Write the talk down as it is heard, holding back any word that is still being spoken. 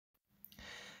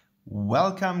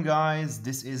Welcome guys,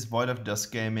 this is Void of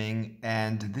Dusk Gaming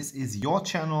and this is your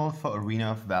channel for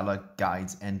Arena of Valor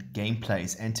guides and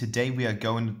gameplays, and today we are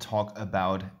going to talk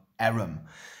about Arum.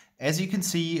 As you can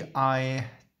see, I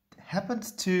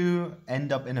happened to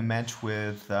end up in a match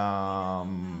with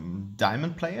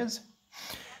diamond players,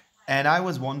 and I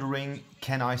was wondering,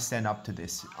 can I stand up to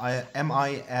this? Am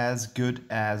I as good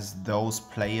as those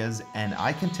players? And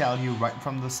I can tell you right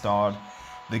from the start,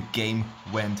 the game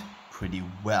went pretty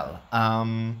well.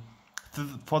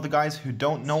 For the guys who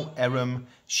don't know Arum,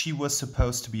 she was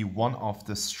supposed to be one of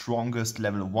the strongest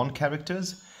level 1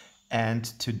 characters, and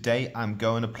today I'm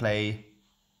going to play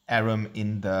Arum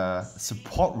in the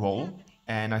support role,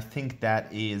 and I think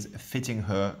that is fitting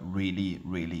her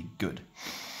really good.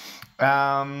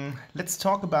 Let's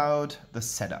talk about the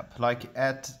setup. Like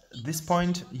at this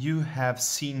point, you have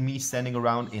seen me standing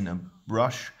around in a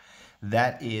brush.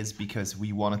 That is because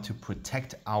we wanted to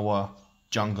protect our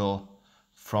jungle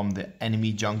from the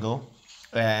enemy jungle.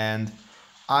 And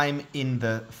I'm in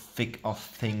the thick of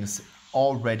things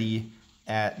already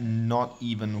at not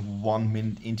even 1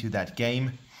 minute into that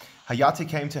game. Hayate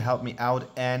came to help me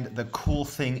out, and the cool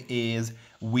thing is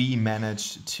we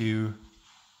managed to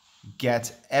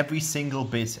get every single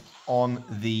bit on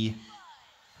the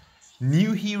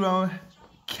new hero,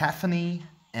 Caffany,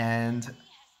 and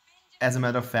as a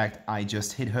matter of fact, I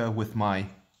just hit her with my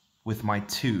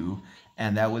 2,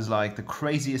 and that was like the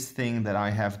craziest thing that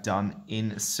I have done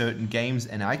in certain games,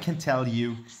 and I can tell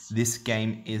you this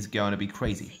game is going to be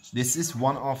crazy. This is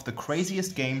one of the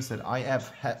craziest games that I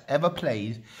have ever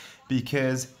played,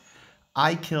 because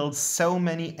I killed so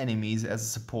many enemies as a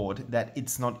support that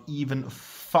it's not even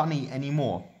funny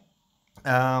anymore.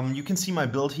 You can see my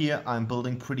build here. I'm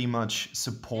building pretty much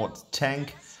support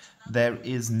tank. There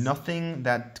is nothing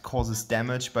that causes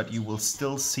damage, but you will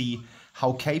still see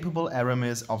how capable Arum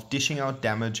is of dishing out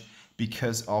damage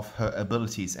because of her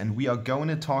abilities. And we are going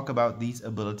to talk about these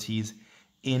abilities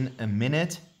in a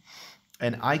minute.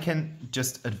 And I can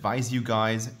just advise you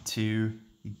guys to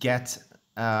get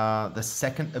the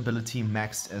second ability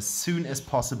maxed as soon as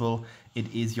possible.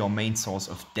 It is your main source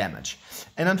of damage.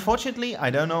 And unfortunately, I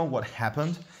don't know what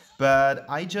happened, but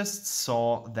I just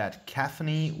saw that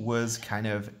Caffany was kind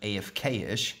of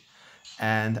AFK-ish,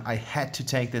 and I had to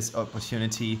take this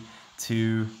opportunity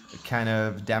to kind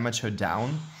of damage her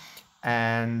down.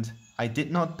 And I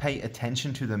did not pay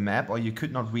attention to the map, or you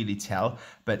could not really tell,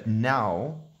 but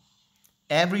now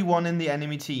everyone in the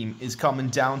enemy team is coming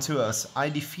down to us. I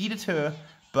defeated her,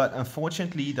 but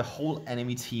unfortunately the whole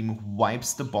enemy team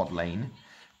wipes the bot lane.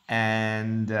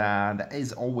 And that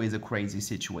is always a crazy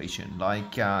situation.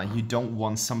 Like, you don't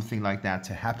want something like that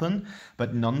to happen.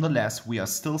 But nonetheless, we are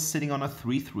still sitting on a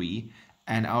 3-3.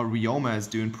 And our Ryoma is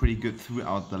doing pretty good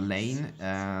throughout the lane.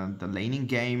 The laning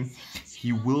game.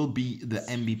 He will be the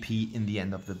MVP in the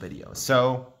end of the video.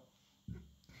 So,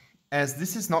 as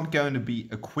this is not going to be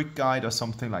a quick guide or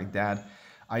something like that,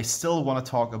 I still want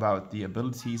to talk about the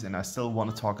abilities, and I still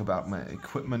want to talk about my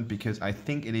equipment, because I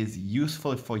think it is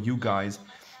useful for you guys,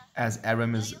 as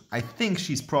Arum is, I think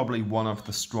she's probably one of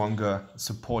the stronger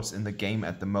supports in the game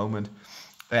at the moment,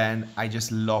 and I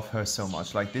just love her so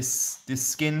much. Like this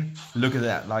skin, look at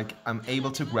that, like I'm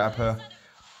able to grab her.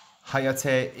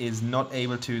 Hayate is not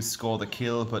able to score the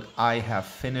kill, but I have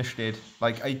finished it.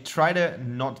 Like, I try to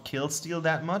not kill steal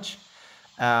that much,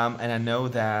 and I know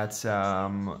that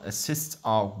assists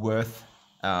are worth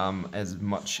as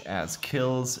much as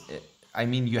kills. I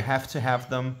mean, you have to have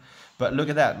them, but look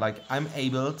at that. Like, I'm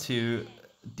able to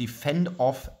defend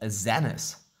off a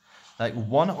Xanis, like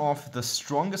one of the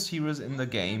strongest heroes in the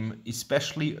game,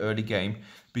 especially early game,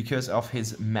 because of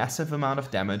his massive amount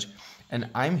of damage. And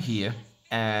I'm here,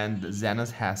 and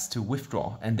Xanis has to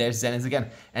withdraw, and there's Xanis again.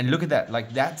 And look at that,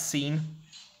 like that scene,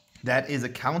 that is a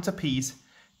counterpiece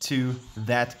to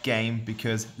that game,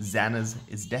 because Xanis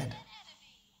is dead.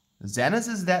 Xanis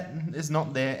is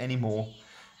not there anymore,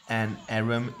 and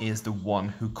Arum is the one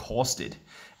who caused it.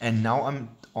 And now I'm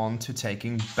on to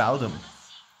taking Baldum,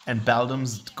 and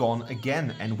Baldum's gone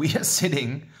again, and we are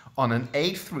sitting on an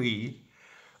 8-3,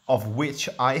 of which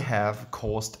I have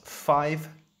caused 5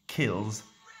 kills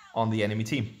on the enemy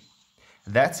team.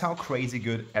 That's how crazy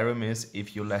good Arum is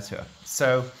if you let her.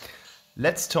 So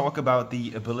let's talk about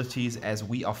the abilities as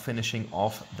we are finishing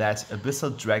off that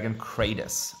Abyssal Dragon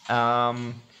Kratos.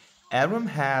 Arum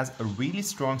has a really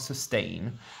strong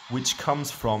sustain, which comes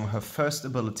from her first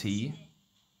ability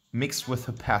mixed with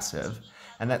her passive,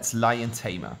 and that's Lion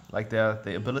Tamer. Like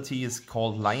the ability is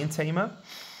called Lion Tamer.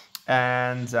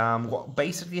 And what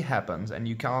basically happens, and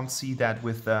you can't see that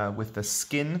with the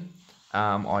skin,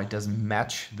 or it doesn't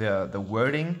match the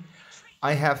wording,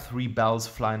 I have 3 bells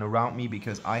flying around me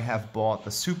because I have bought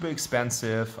the super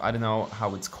expensive, I don't know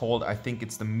how it's called, I think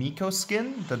it's the Miko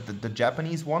skin, the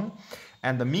Japanese one.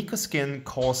 And the Miko skin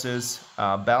causes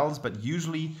bells, but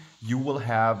usually you will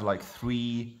have like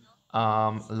 3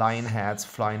 lion heads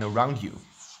flying around you.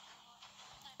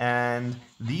 And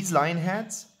these lion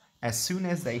heads, as soon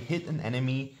as they hit an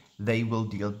enemy, they will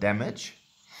deal damage.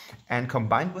 And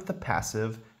combined with the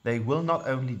passive, they will not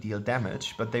only deal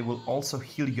damage, but they will also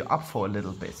heal you up for a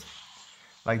little bit.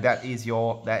 Like that is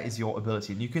your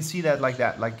ability. And you can see that like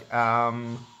that, like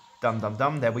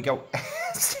there we go.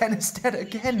 Sen is dead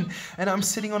again, and I'm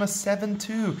sitting on a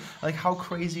 7-2. Like, how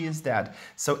crazy is that?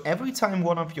 So every time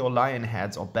one of your lion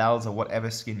heads or bells or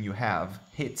whatever skin you have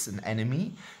hits an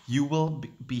enemy, you will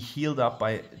be healed up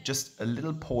by just a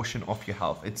little portion of your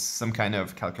health. It's some kind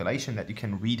of calculation that you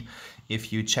can read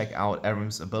if you check out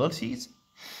Arum's abilities.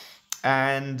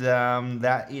 And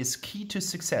that is key to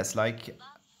success. Like,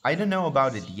 I don't know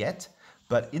about it yet,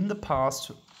 but in the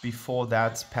past, before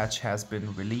that patch has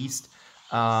been released,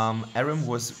 Arum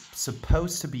was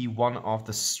supposed to be one of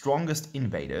the strongest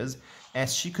invaders,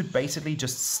 as she could basically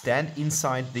just stand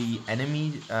inside the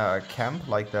enemy camp,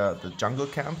 like the jungle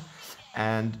camp,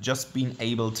 and just being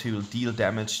able to deal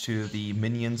damage to the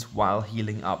minions while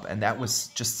healing up. And that was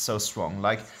just so strong.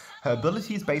 Like, her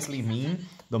abilities basically mean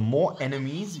the more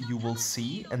enemies you will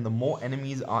see and the more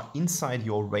enemies are inside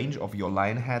your range of your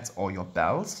lion heads or your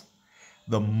bells,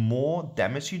 the more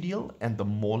damage you deal and the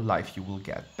more life you will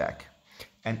get back.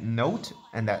 And note,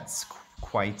 and that's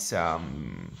quite, I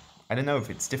don't know if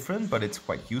it's different, but it's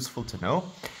quite useful to know.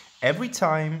 Every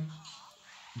time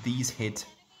these hit,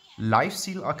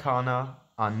 Lifesteal Arcana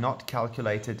are not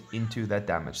calculated into that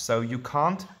damage. So you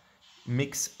can't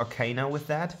mix Arcana with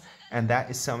that. And that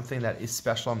is something that is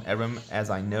special on Arum, as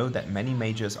I know that many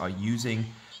mages are using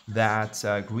that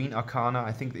green Arcana.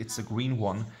 I think it's the green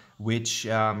one, which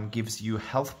gives you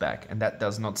health back, and that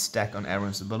does not stack on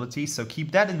Arum's ability. So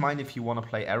keep that in mind if you want to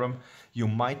play Arum. You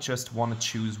might just want to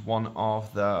choose one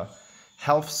of the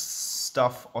health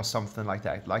stuff or something like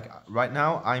that. Like right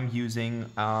now I'm using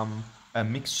a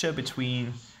mixture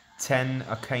between 10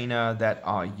 Arcana that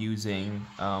are using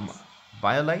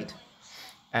Violate,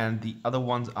 and the other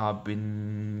ones are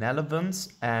Benevolence,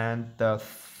 and the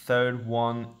third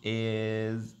one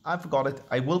is, I forgot it.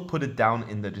 I will put it down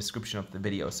in the description of the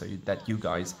video so that you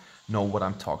guys know what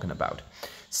I'm talking about.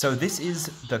 So this is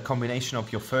the combination of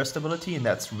your first ability, and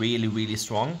that's really, really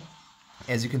strong.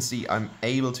 As you can see, I'm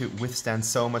able to withstand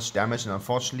so much damage, and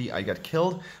unfortunately I got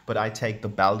killed, but I take the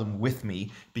Baldum with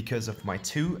me because of my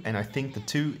 2, and I think the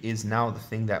 2 is now the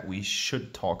thing that we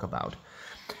should talk about.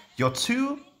 Your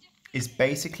 2 is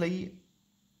basically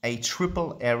a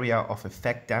triple area of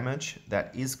effect damage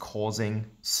that is causing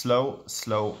slow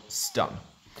stun.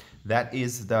 That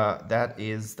is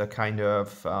the kind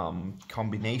of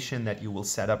combination that you will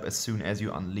set up as soon as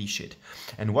you unleash it.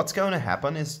 And what's going to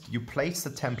happen is you place the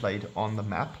template on the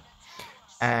map,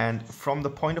 and from the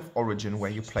point of origin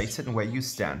where you place it and where you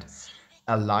stand,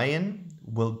 a lion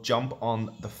will jump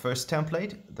on the first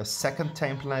template, the second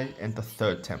template, and the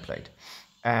third template.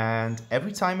 And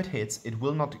every time it hits, it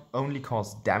will not only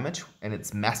cause damage, and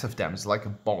it's massive damage, like a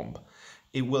bomb.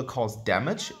 It will cause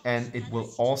damage, and it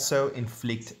will also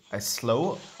inflict a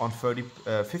slow on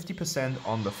 50%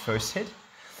 on the first hit.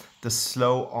 The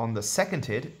slow on the second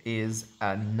hit is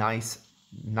a nice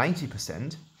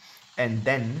 90%, and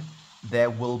then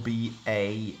there will be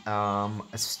a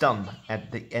stun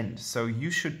at the end. So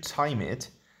you should time it.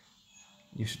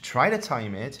 You should try to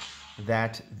time it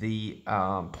that the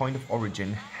point of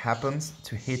origin happens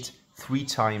to hit 3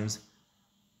 times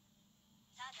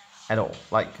at all.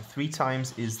 Like 3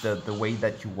 times is the way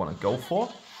that you want to go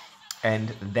for.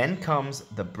 And then comes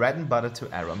the bread and butter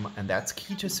to Arum, and that's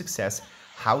key to success,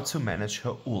 how to manage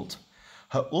her ult.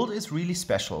 Her ult is really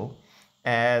special,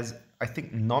 as I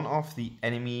think none of the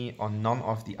enemy or none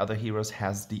of the other heroes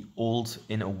has the ult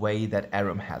in a way that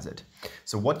Arum has it.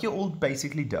 So what your ult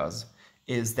basically does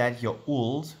is that your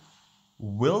ult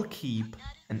will keep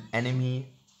an enemy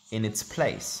in its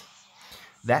place.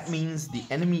 That means the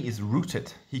enemy is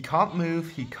rooted. He can't move,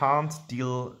 he can't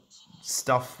deal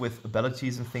stuff with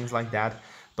abilities and things like that,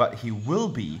 but he will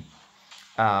be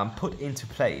put into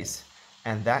place,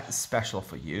 and that is special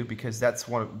for you because that's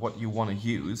what you want to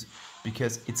use,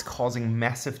 because it's causing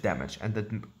massive damage,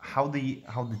 and how the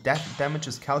damage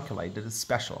is calculated is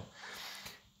special.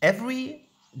 Every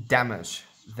damage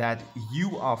that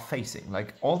you are facing,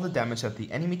 like all the damage that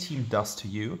the enemy team does to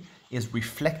you, is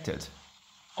reflected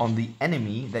on the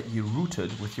enemy that you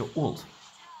rooted with your ult.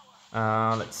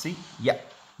 Let's see. Yeah,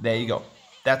 there you go.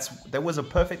 That was a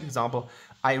perfect example.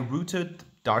 I rooted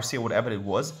Darcy or whatever it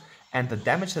was, and the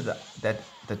damage that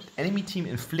the enemy team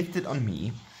inflicted on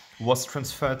me was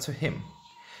transferred to him,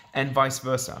 and vice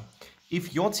versa.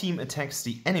 If your team attacks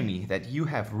the enemy that you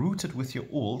have rooted with your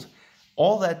ult,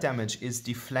 all that damage is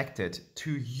deflected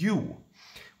to you,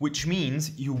 which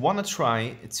means you want to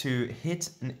try to hit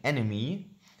an enemy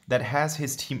that has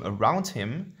his team around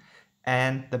him,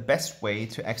 and the best way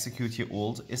to execute your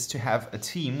ult is to have a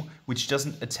team which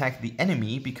doesn't attack the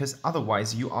enemy, because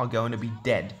otherwise you are going to be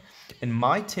dead. And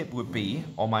my tip would be,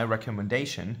 or my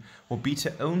recommendation would be,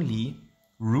 to only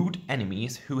root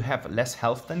enemies who have less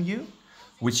health than you,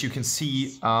 which you can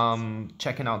see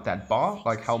checking out that bar,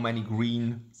 like how many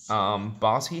green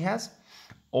bars he has.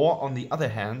 Or on the other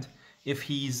hand, if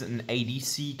he's an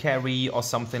ADC carry or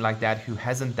something like that who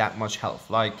hasn't that much health,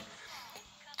 like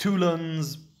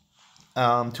Tulans.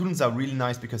 Tulans are really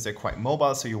nice because they're quite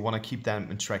mobile, so you want to keep them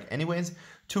in track anyways.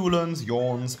 Tulans,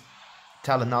 Yawns,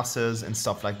 Talanasses and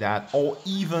stuff like that, or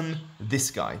even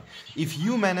this guy. If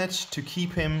you manage to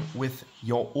keep him with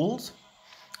your ult,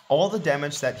 all the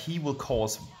damage that he will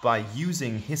cause by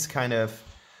using his kind of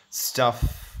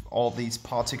stuff, all these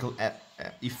particle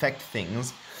effect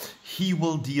things, he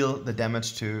will deal the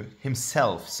damage to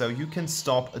himself. So you can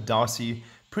stop a Darcy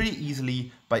pretty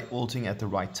easily by ulting at the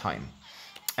right time.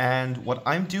 And what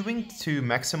I'm doing to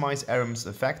maximize Arum's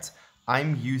effect,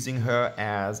 I'm using her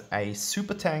as a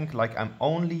super tank. Like, I'm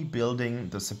only building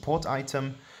the support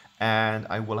item, and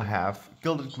I will have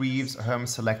Gilded Greaves, Herm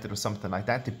selected or something like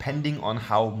that, depending on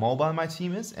how mobile my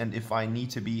team is and if I need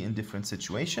to be in different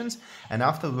situations. And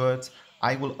afterwards,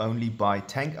 I will only buy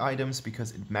tank items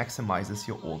because it maximizes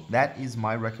your ult. That is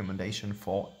my recommendation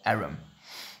for Arum.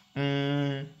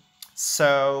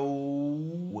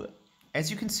 So,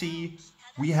 as you can see,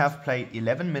 we have played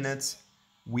 11 minutes.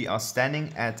 We are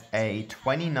standing at a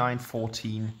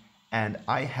 29-14, and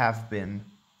I have been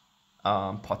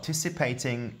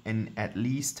participating in at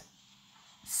least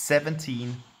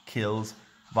 17 kills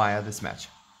via this match.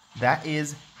 That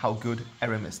is how good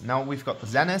Arum is. Now we've got the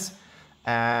Zenith,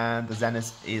 and the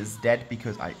Zenith is dead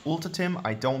because I ulted him.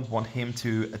 I don't want him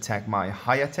to attack my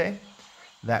Hayate.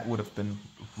 That would have been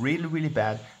really, really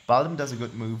bad. Baldum does a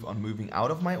good move on moving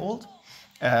out of my ult,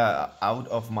 out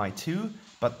of my 2.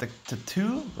 But the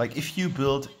 2, like if you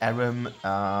build Arum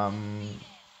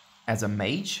as a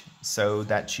mage so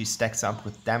that she stacks up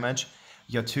with damage,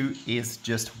 your 2 is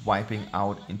just wiping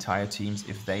out entire teams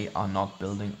if they are not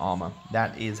building armor.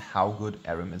 That is how good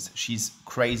Arum is. She's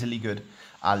crazily good.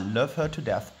 I love her to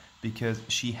death because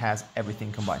she has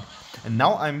everything combined. And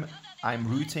now I'm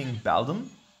rooting Baldum,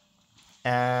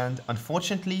 and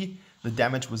unfortunately the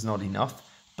damage was not enough.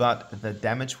 But the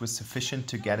damage was sufficient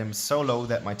to get him so low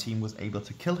that my team was able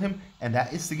to kill him, and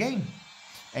that is the game.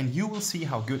 And you will see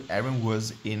how good Arum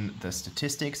was in the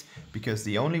statistics, because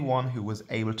the only one who was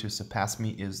able to surpass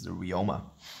me is the Ryoma.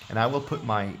 And I will put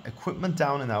my equipment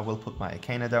down and I will put my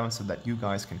Arcana down so that you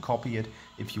guys can copy it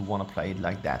if you want to play it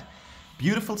like that.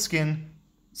 Beautiful skin,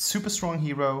 super strong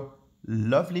hero,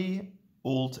 lovely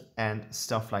ult and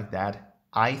stuff like that.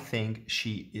 I think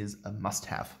she is a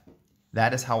must-have.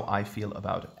 That is how I feel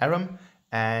about Arum,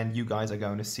 and you guys are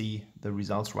going to see the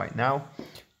results right now.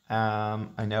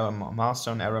 I know I'm a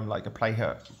master on Arum, like I play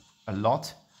her a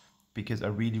lot because I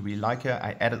really, really like her.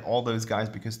 I added all those guys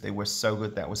because they were so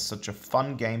good. That was such a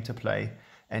fun game to play.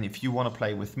 And if you want to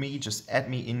play with me, just add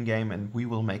me in-game and we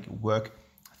will make it work.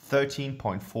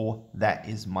 13.4, that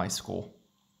is my score.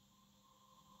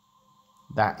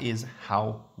 That is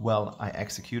how well I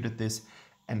executed this.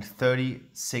 And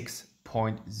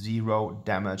 36.0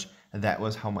 damage, and that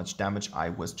was how much damage I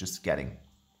was just getting.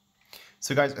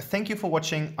 So guys, thank you for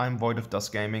watching. I'm Void of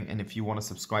Dust Gaming, and if you want to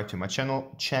subscribe to my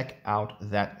channel, check out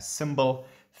that symbol.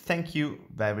 Thank you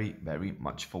very, very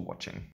much for watching.